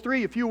Romans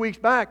 3, a few weeks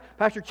back,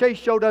 Pastor Chase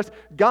showed us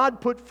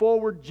God put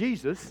forward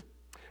Jesus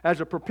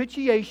as a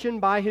propitiation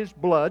by his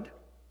blood,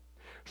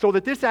 so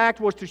that this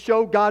act was to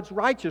show God's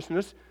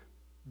righteousness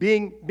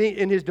being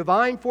in his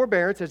divine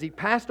forbearance as he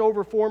passed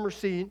over former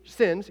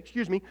sins.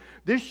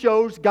 This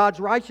shows God's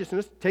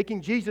righteousness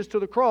taking Jesus to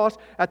the cross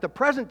at the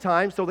present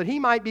time so that he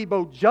might be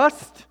both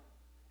just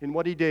in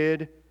what he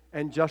did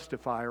and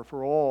justifier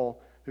for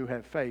all who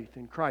have faith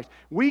in Christ.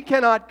 We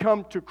cannot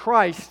come to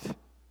Christ.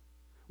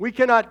 We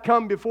cannot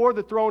come before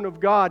the throne of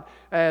God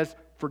as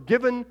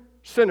forgiven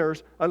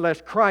sinners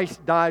unless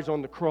Christ dies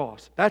on the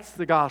cross. That's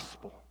the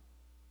gospel.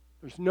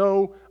 There's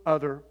no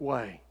other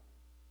way.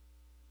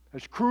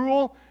 As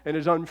cruel and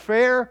as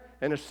unfair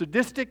and as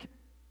sadistic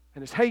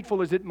and as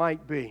hateful as it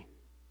might be,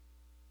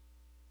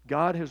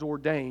 God has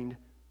ordained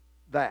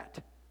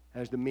that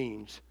as the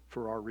means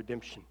for our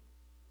redemption.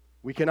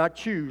 We cannot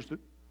choose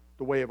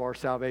the way of our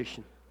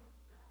salvation.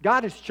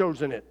 God has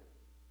chosen it.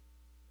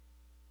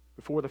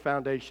 Before the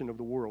foundation of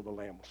the world, the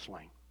Lamb was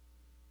slain.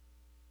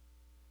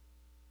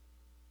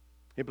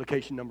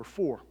 Implication number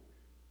 4.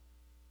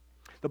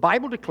 The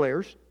Bible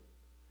declares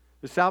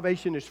that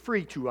salvation is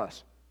free to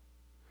us,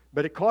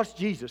 but it cost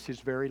Jesus his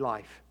very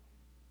life.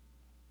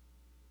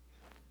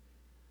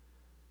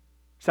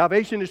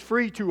 Salvation is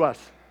free to us,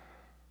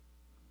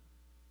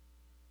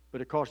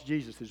 but it cost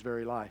Jesus his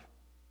very life.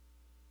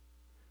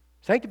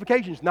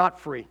 Sanctification is not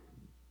free.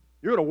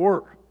 You're going to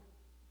work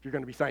if you're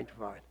going to be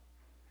sanctified.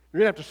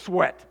 You're going to have to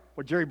sweat,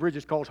 what Jerry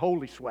Bridges calls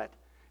holy sweat,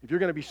 if you're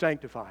going to be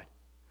sanctified.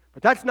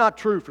 But that's not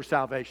true for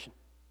salvation.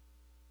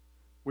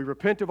 We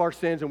repent of our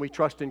sins and we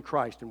trust in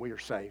Christ and we are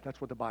saved. That's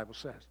what the Bible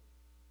says.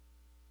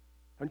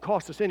 It doesn't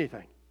cost us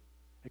anything.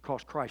 It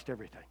cost Christ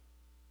everything.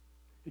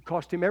 It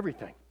cost him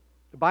everything.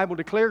 The Bible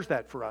declares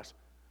that for us.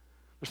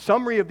 The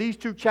summary of these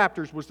 2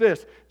 chapters was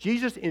this: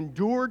 Jesus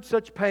endured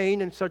such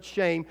pain and such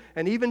shame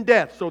and even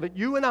death so that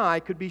you and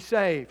I could be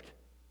saved.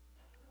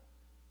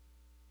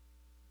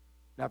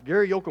 Now, if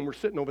Gary Yoakum were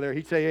sitting over there,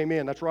 he'd say,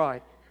 amen, that's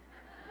right.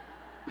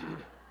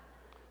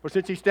 But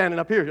since he's standing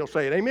up here, he'll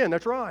say it, amen,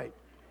 that's right.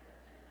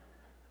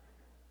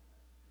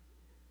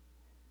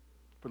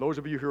 For those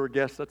of you who are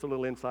guests, that's a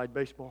little inside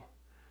baseball.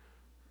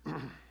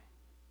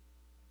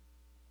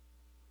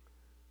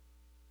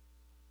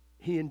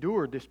 He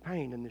endured this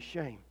pain and this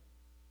shame.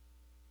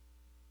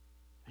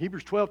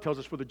 Hebrews 12 tells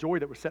us for the joy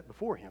that was set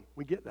before him.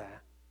 We get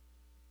that.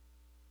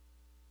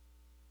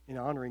 In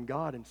honoring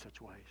God in such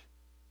ways.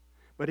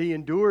 But he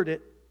endured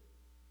it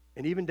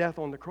and even death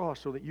on the cross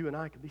so that you and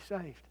I could be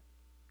saved.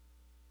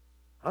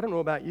 I don't know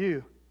about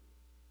you.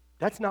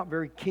 That's not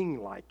very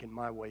king-like in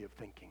my way of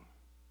thinking.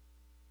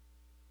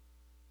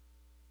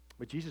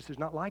 But Jesus is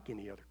not like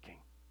any other king.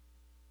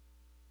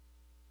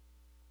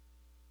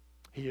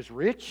 He is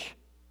rich,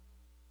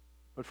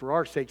 but for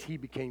our sakes he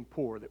became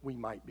poor that we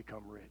might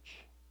become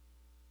rich.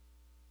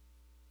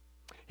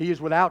 He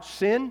is without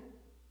sin,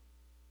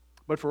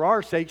 but for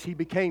our sakes he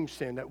became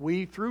sin that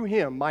we through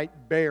him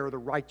might bear the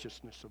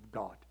righteousness of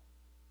God.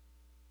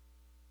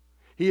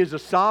 He is a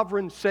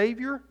sovereign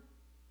Savior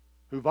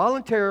who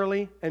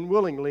voluntarily and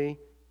willingly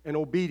and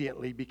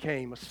obediently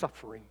became a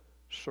suffering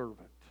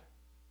servant.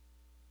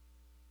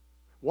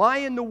 Why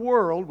in the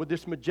world would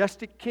this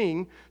majestic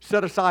king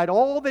set aside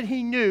all that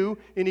he knew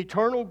in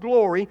eternal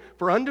glory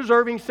for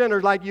undeserving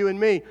sinners like you and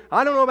me?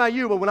 I don't know about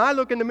you, but when I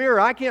look in the mirror,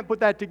 I can't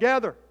put that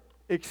together.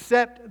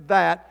 Except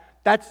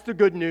that's the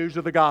good news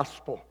of the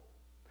gospel.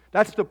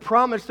 That's the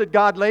promise that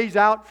God lays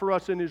out for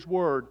us in his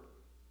word.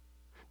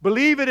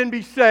 Believe it and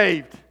be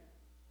saved.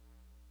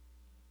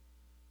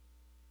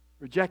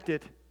 Reject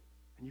it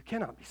and you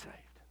cannot be saved.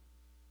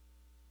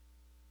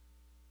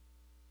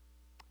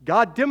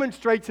 God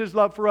demonstrates his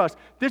love for us.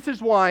 This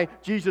is why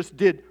Jesus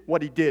did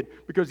what he did.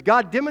 Because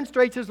God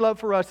demonstrates his love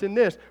for us in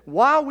this.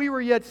 While we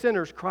were yet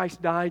sinners, Christ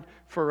died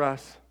for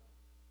us.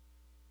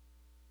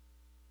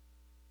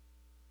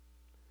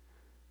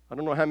 I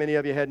don't know how many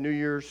of you had New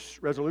Year's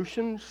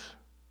resolutions.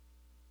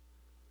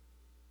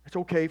 It's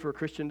okay for a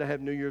Christian to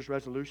have New Year's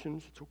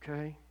resolutions. It's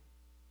okay.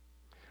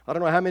 I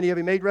don't know how many of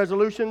you made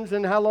resolutions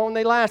and how long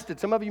they lasted.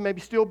 Some of you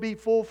maybe still be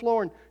full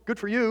flooring. Good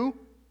for you,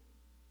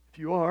 if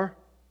you are.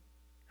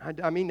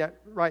 I mean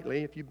that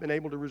rightly. If you've been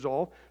able to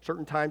resolve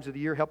certain times of the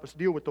year, help us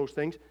deal with those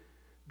things.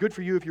 Good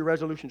for you if your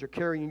resolutions are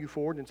carrying you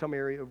forward in some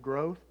area of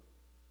growth.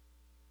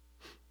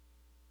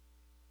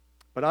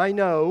 But I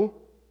know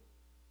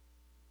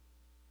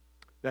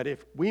that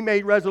if we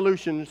made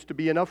resolutions to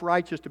be enough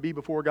righteous to be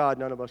before God,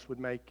 none of us would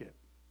make it.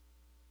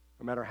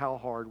 No matter how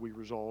hard we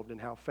resolved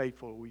and how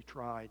faithful we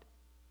tried.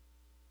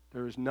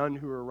 There is none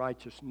who are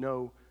righteous,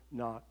 no,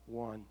 not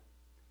one.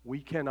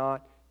 We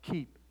cannot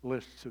keep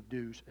lists of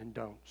do's and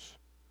don'ts.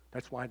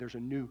 That's why there's a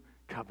new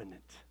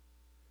covenant.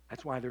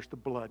 That's why there's the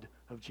blood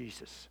of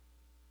Jesus.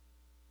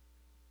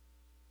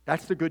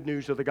 That's the good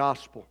news of the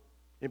gospel.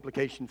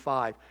 Implication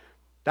 5.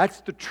 That's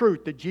the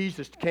truth that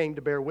Jesus came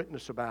to bear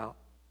witness about.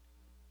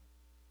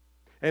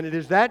 And it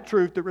is that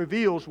truth that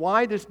reveals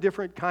why this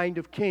different kind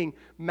of king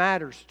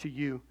matters to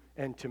you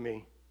and to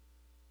me.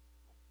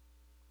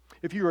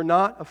 If you are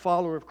not a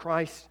follower of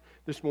Christ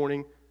this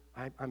morning,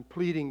 I'm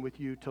pleading with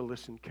you to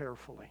listen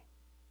carefully.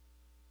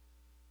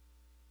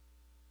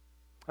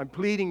 I'm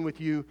pleading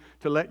with you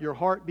to let your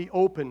heart be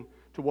open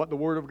to what the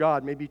Word of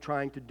God may be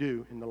trying to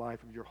do in the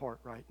life of your heart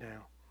right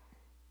now.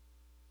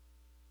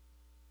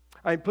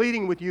 I'm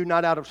pleading with you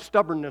not out of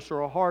stubbornness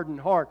or a hardened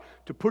heart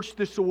to push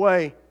this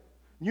away.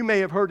 You may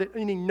have heard it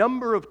any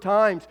number of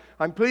times.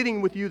 I'm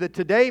pleading with you that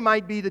today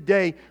might be the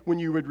day when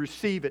you would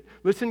receive it.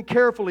 Listen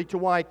carefully to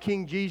why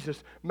King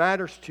Jesus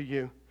matters to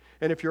you.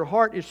 And if your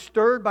heart is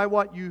stirred by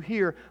what you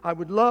hear, I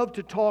would love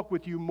to talk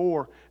with you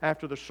more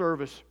after the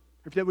service.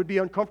 If that would be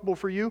uncomfortable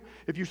for you,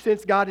 if you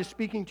sense God is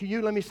speaking to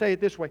you, let me say it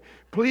this way.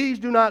 Please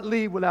do not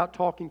leave without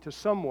talking to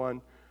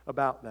someone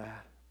about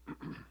that.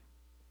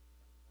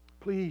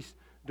 Please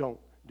don't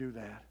do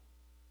that.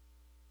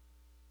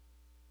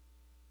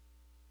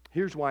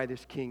 Here's why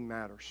this king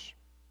matters.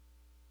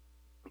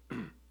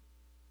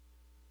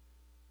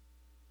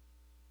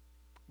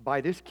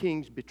 By this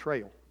king's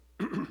betrayal,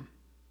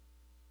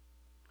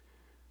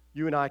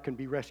 you and I can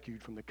be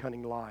rescued from the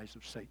cunning lies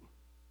of Satan.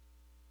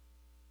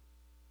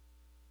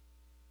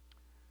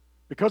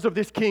 Because of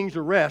this king's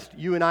arrest,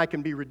 you and I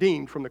can be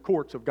redeemed from the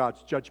courts of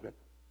God's judgment.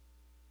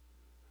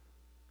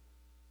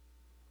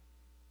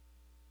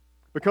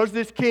 Because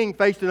this king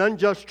faced an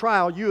unjust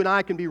trial, you and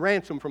I can be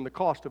ransomed from the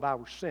cost of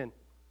our sin.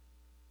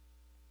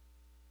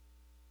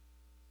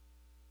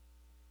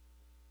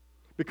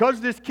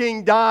 Because this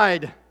king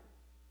died,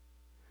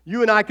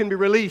 you and I can be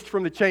released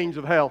from the chains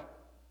of hell.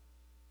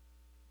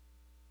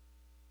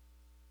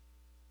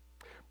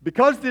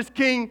 Because this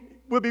king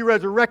will be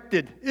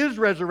resurrected, is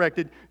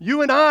resurrected,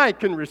 you and I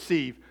can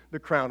receive the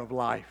crown of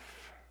life.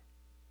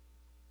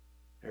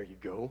 There you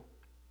go.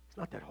 It's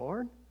not that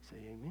hard. Say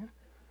amen.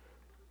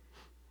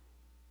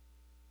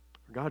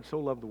 For God so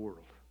loved the world,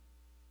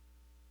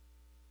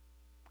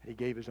 that He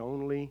gave His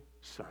only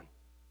Son,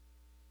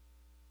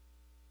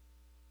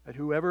 that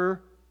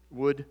whoever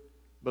would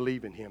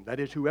believe in Him, that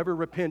is, whoever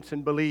repents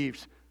and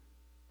believes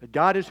that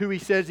God is who He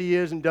says He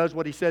is and does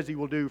what He says He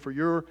will do for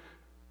your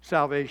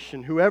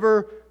salvation,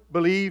 whoever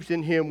believes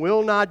in Him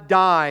will not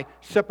die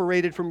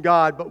separated from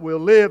God, but will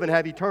live and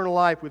have eternal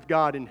life with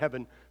God in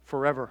heaven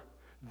forever.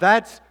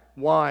 That's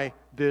why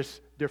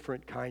this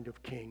different kind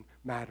of king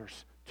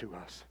matters to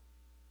us.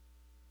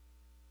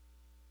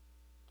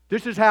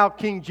 This is how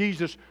King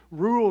Jesus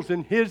rules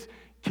in His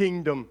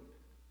kingdom,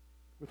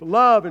 with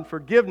love and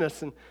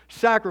forgiveness and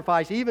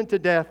sacrifice, even to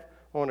death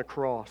on a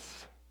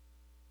cross.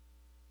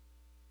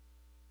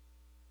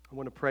 I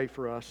want to pray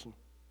for us, and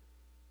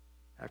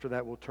after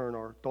that we'll turn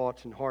our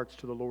thoughts and hearts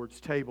to the Lord's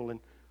table. And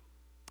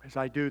as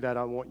I do that,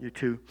 I want you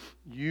to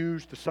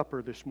use the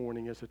supper this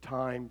morning as a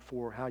time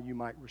for how you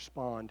might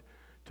respond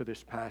to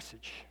this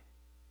passage.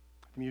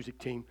 The music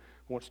team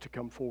wants to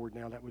come forward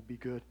now. That would be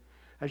good.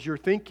 As you're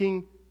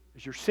thinking,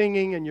 as you're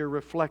singing and you're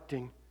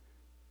reflecting,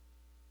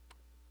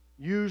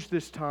 use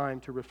this time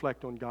to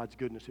reflect on God's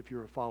goodness if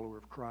you're a follower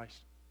of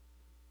Christ.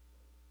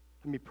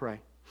 Let me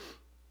pray.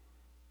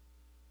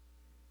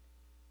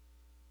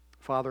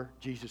 Father,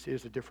 Jesus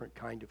is a different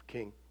kind of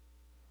king.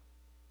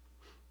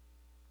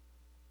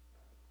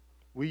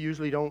 We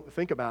usually don't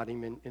think about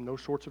Him in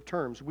those sorts of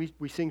terms.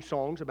 We sing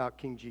songs about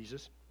King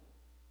Jesus,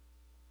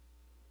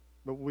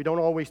 but we don't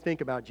always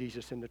think about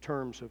Jesus in the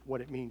terms of what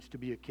it means to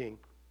be a king.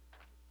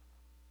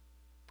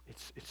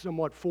 It's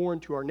somewhat foreign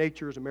to our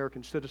nature as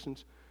American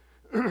citizens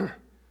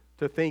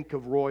to think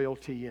of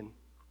royalty and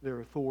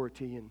their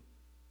authority and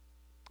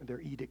their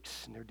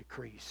edicts and their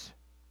decrees.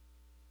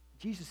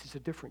 Jesus is a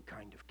different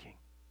kind of king.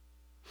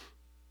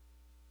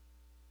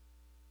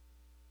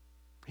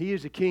 He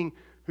is a king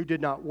who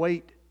did not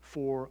wait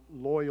for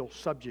loyal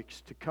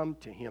subjects to come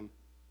to Him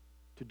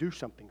to do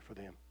something for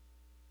them.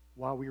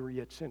 While we were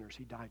yet sinners,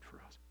 He died for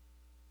us.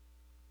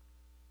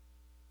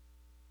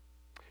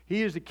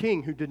 He is a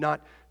king who did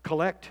not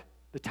collect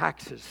the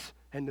taxes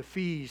and the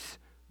fees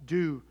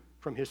due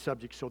from His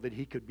subjects so that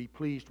He could be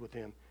pleased with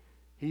them.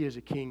 He is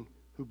a king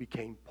who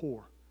became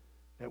poor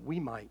that we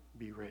might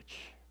be rich.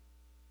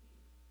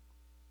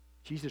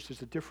 Jesus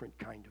is a different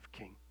kind of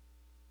king.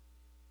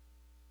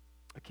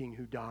 A king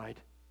who died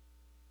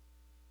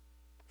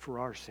for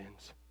our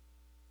sins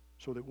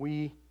so that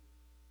we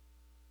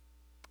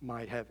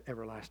might have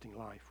everlasting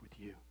life with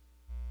you.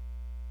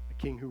 A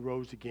king who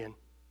rose again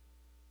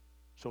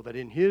so that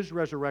in His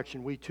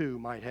resurrection we too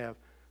might have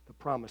the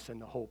promise and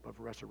the hope of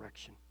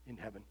resurrection in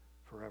heaven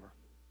forever.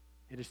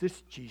 It is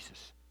this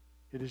Jesus,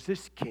 it is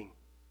this King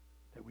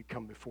that we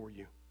come before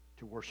you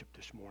to worship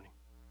this morning.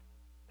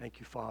 Thank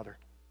you, Father,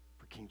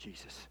 for King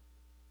Jesus.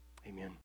 Amen.